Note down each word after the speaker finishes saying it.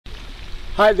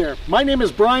Hi there, my name is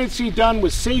Brian C. Dunn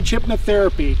with Sage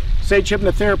Hypnotherapy,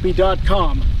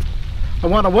 sagehypnotherapy.com. I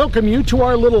want to welcome you to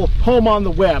our little home on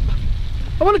the web.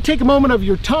 I want to take a moment of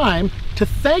your time to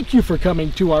thank you for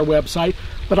coming to our website,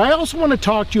 but I also want to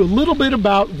talk to you a little bit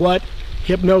about what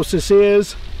hypnosis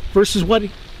is versus what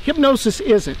hypnosis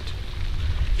isn't.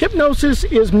 Hypnosis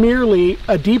is merely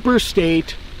a deeper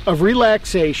state of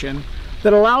relaxation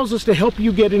that allows us to help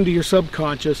you get into your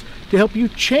subconscious, to help you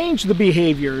change the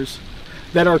behaviors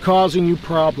that are causing you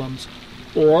problems,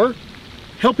 or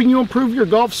helping you improve your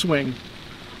golf swing,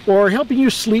 or helping you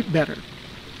sleep better,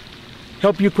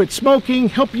 help you quit smoking,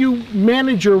 help you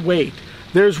manage your weight.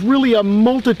 There's really a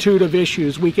multitude of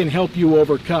issues we can help you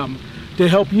overcome to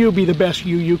help you be the best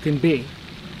you can be.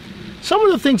 Some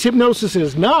of the things hypnosis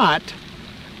is not,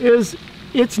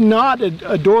 it's not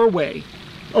a doorway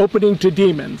opening to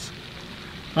demons.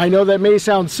 I know that may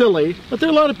sound silly, but there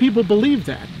are a lot of people believe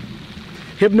that.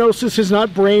 Hypnosis is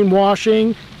not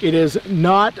brainwashing. It is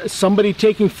not somebody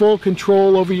taking full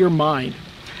control over your mind.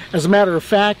 As a matter of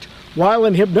fact, while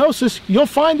in hypnosis, you'll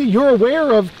find that you're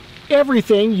aware of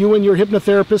everything you and your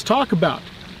hypnotherapist talk about.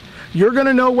 You're going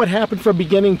to know what happened from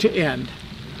beginning to end.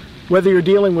 Whether you're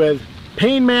dealing with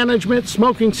pain management,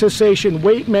 smoking cessation,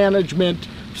 weight management,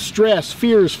 stress,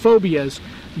 fears, phobias,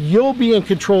 you'll be in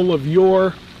control of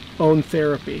your own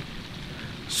therapy.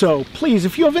 So please,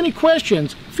 if you have any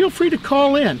questions, feel free to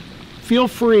call in. Feel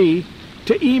free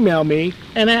to email me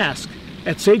and ask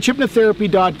at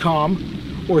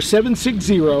sagehypnotherapy.com or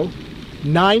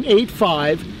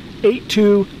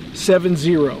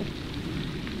 760-985-8270.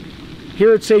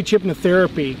 Here at Sage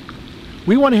Hypnotherapy,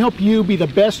 we want to help you be the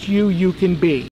best you can be.